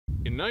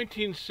In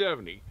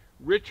 1970,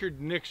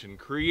 Richard Nixon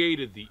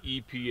created the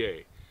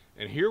EPA,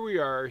 and here we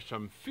are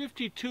some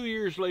 52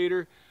 years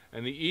later,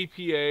 and the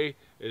EPA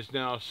is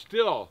now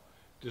still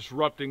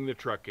disrupting the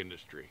truck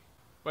industry.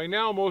 By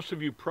now, most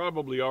of you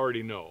probably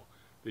already know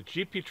that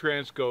GP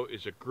Transco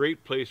is a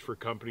great place for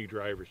company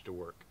drivers to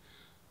work.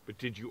 But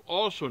did you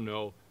also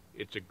know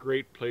it's a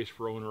great place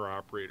for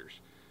owner-operators?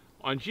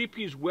 On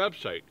GP's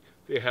website,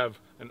 they have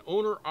an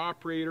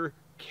owner-operator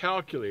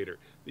calculator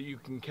that you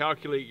can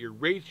calculate your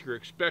rates, your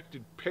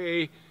expected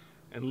pay,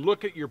 and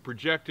look at your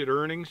projected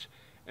earnings,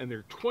 and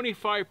they're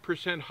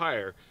 25%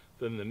 higher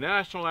than the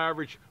national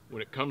average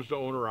when it comes to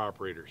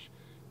owner-operators.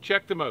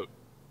 Check them out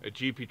at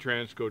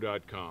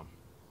gptransco.com.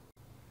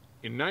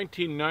 In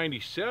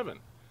 1997,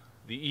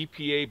 the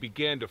EPA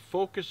began to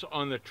focus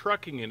on the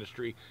trucking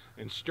industry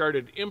and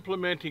started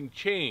implementing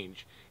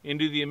change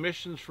into the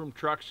emissions from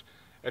trucks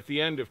at the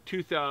end of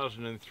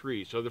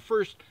 2003. So the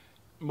first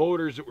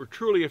motors that were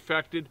truly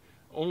affected,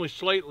 only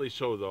slightly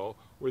so though,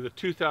 were the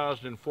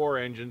 2004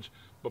 engines,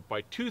 but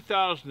by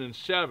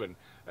 2007,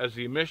 as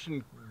the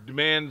emission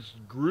demands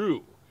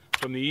grew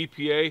from the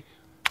EPA,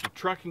 the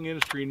trucking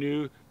industry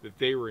knew that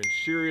they were in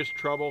serious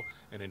trouble,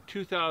 and in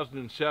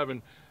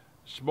 2007,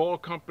 small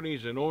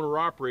companies and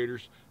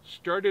owner-operators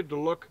started to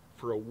look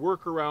for a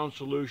workaround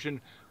solution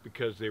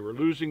because they were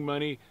losing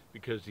money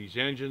because these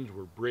engines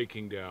were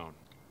breaking down.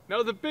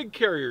 Now the big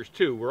carriers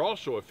too were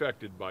also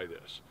affected by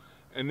this,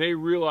 and they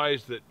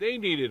realized that they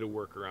needed a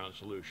workaround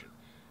solution.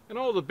 And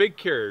all the big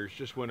carriers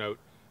just went out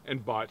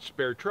and bought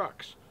spare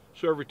trucks.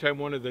 So every time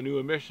one of the new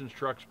emissions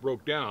trucks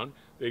broke down,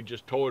 they'd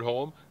just tow it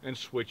home and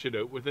switch it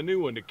out with a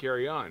new one to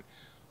carry on.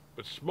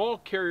 But small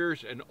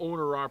carriers and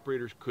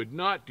owner-operators could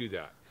not do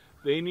that.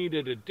 They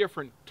needed a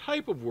different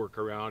type of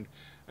workaround,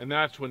 and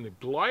that's when the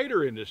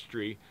glider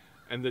industry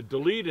and the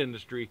delete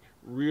industry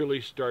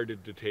really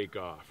started to take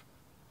off.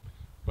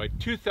 By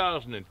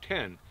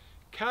 2010,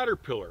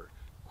 Caterpillar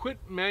quit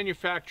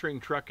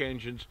manufacturing truck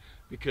engines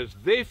because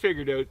they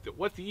figured out that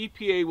what the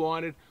EPA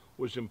wanted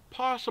was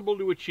impossible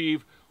to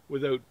achieve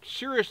without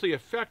seriously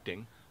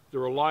affecting the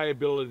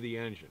reliability of the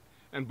engine.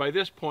 And by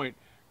this point,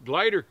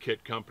 glider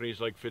kit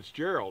companies like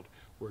Fitzgerald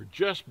were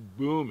just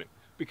booming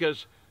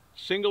because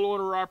single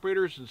owner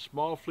operators and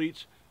small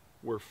fleets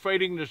were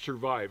fighting to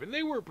survive. And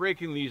they weren't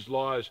breaking these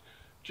laws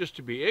just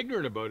to be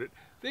ignorant about it.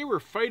 They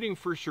were fighting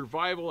for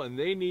survival, and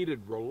they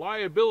needed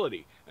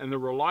reliability, and the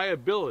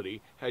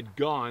reliability had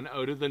gone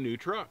out of the new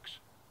trucks.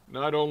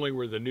 Not only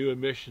were the new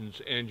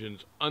emissions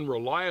engines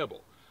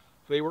unreliable,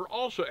 they were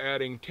also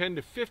adding $10,000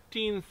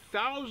 to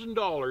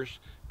 $15,000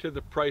 to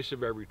the price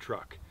of every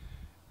truck.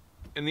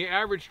 And the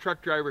average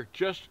truck driver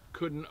just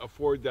couldn't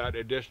afford that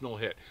additional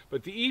hit.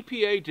 But the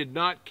EPA did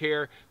not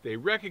care. They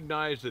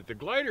recognized that the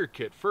glider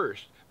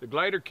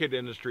kit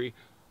industry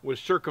was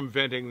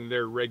circumventing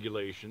their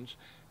regulations.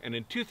 And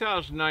in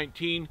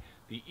 2019,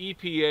 the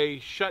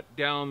EPA shut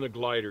down the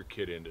glider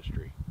kit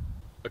industry.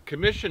 A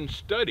commissioned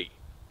study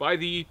by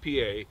the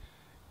EPA,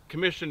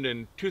 commissioned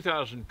in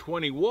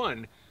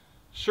 2021,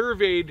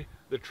 surveyed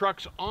the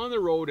trucks on the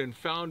road and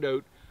found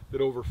out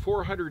that over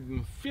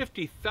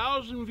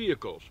 450,000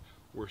 vehicles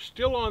were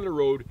still on the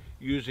road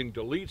using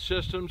delete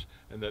systems,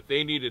 and that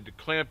they needed to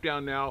clamp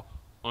down now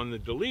on the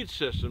delete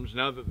systems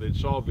now that they'd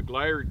solved the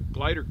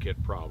glider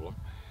kit problem.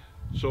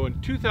 So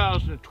in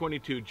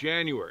 2022,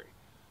 January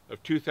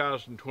of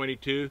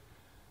 2022,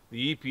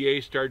 the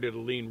EPA started to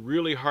lean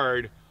really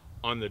hard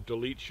on the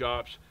delete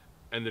shops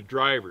and the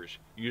drivers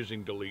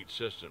using delete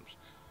systems.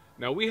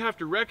 Now we have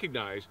to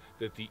recognize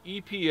that the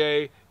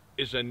EPA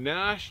is a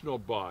national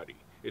body.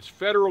 It's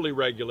federally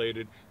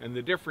regulated, and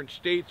the different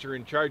states are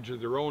in charge of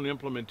their own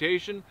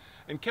implementation.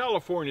 And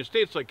California,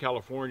 states like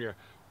California,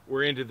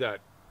 were into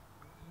that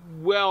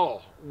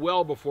well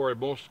before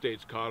most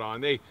states caught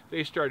on.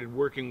 They started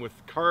working with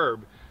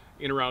CARB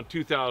in around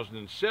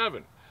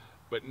 2007.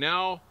 But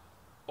now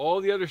all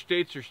the other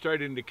states are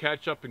starting to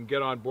catch up and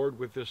get on board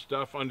with this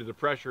stuff under the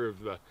pressure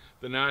of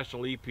the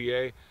national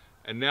EPA.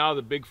 And now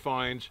the big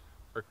fines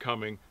are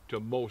coming to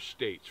most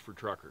states for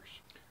truckers.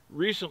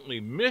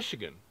 Recently,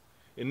 Michigan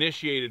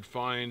initiated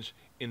fines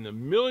in the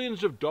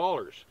millions of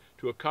dollars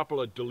to a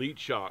couple of delete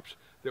shops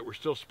that were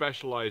still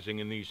specializing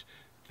in these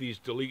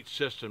delete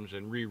systems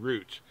and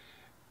reroutes.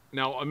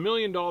 Now, $1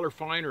 million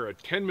fine or a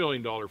 $10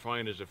 million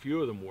fine, as a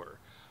few of them were,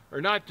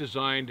 are not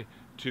designed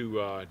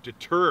to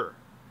deter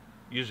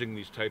using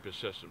these type of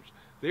systems.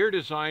 They're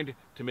designed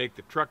to make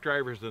the truck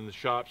drivers and the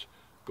shops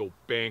go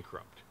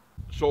bankrupt.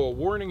 So a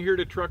warning here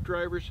to truck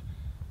drivers: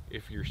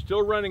 if you're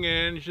still running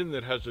an engine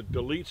that has a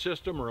delete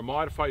system or a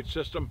modified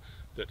system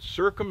that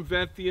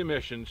circumvent the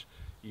emissions,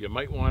 you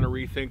might want to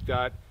rethink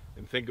that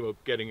and think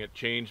about getting it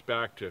changed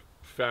back to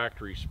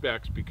factory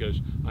specs, because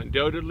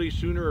undoubtedly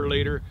sooner or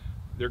later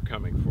they're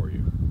coming for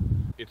you.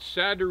 It's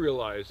sad to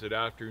realize that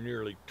after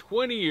nearly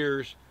 20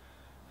 years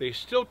they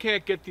still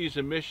can't get these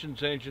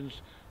emissions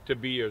engines to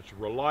be as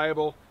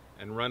reliable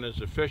and run as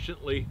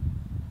efficiently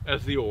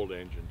as the old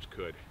engines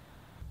could.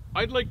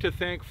 I'd like to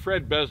thank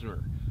Fred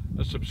Besner,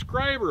 a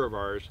subscriber of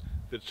ours,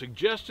 that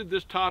suggested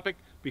this topic,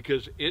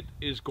 because it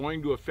is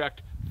going to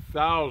affect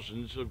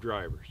thousands of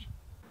drivers.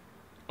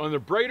 On the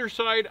brighter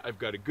side, I've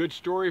got a good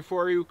story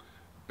for you.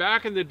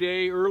 Back in the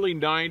day, early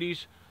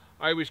 90s,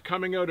 I was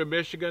coming out of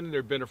Michigan.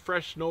 There'd been a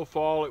fresh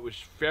snowfall. It was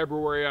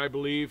February, I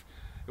believe.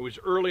 It was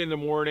early in the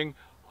morning.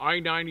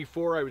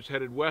 I-94, I was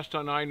headed west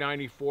on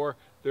I-94.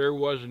 There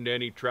wasn't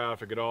any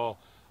traffic at all.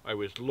 I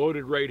was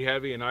loaded right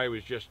heavy and I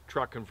was just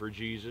trucking for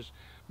Jesus,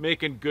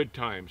 making good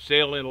time,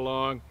 sailing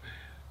along.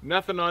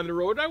 Nothing on the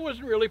road. I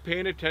wasn't really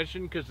paying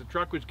attention because the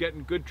truck was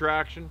getting good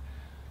traction.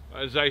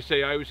 As I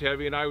say, I was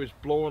heavy and I was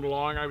blowing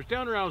along. I was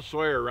down around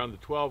Sawyer, around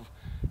the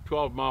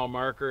 12-mile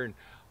marker, and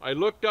I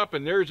looked up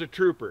and there's a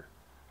trooper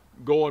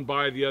going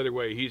by the other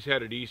way. He's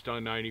headed east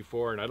on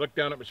 94, and I looked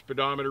down at my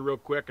speedometer real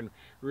quick and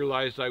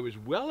realized I was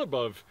well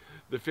above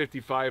the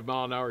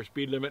 55-mile-an-hour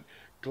speed limit.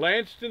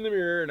 Glanced in the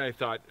mirror and I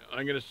thought,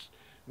 I'm going to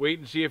wait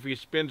and see if he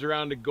spins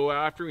around to go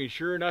after me.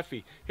 Sure enough,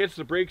 he hits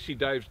the brakes, he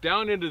dives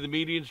down into the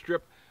median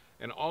strip,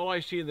 and all I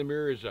see in the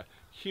mirror is a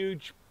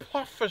huge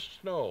puff of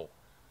snow.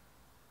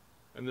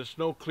 And the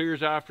snow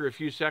clears after a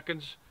few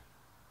seconds,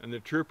 and the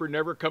trooper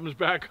never comes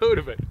back out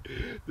of it.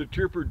 The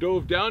trooper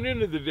dove down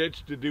into the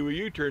ditch to do a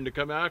U-turn to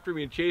come after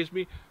me and chase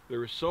me. There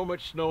was so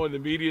much snow in the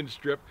median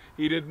strip,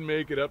 he didn't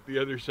make it up the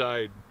other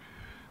side.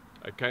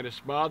 I kind of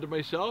smiled to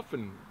myself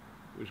and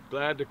was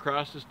glad to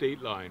cross the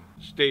state line.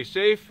 Stay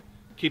safe,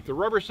 keep the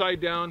rubber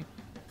side down.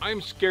 I'm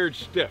scared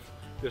stiff.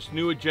 This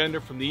new agenda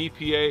from the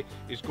EPA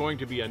is going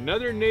to be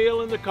another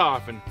nail in the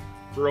coffin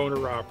for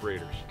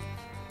owner-operators.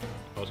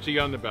 I'll see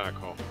you on the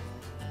backhaul.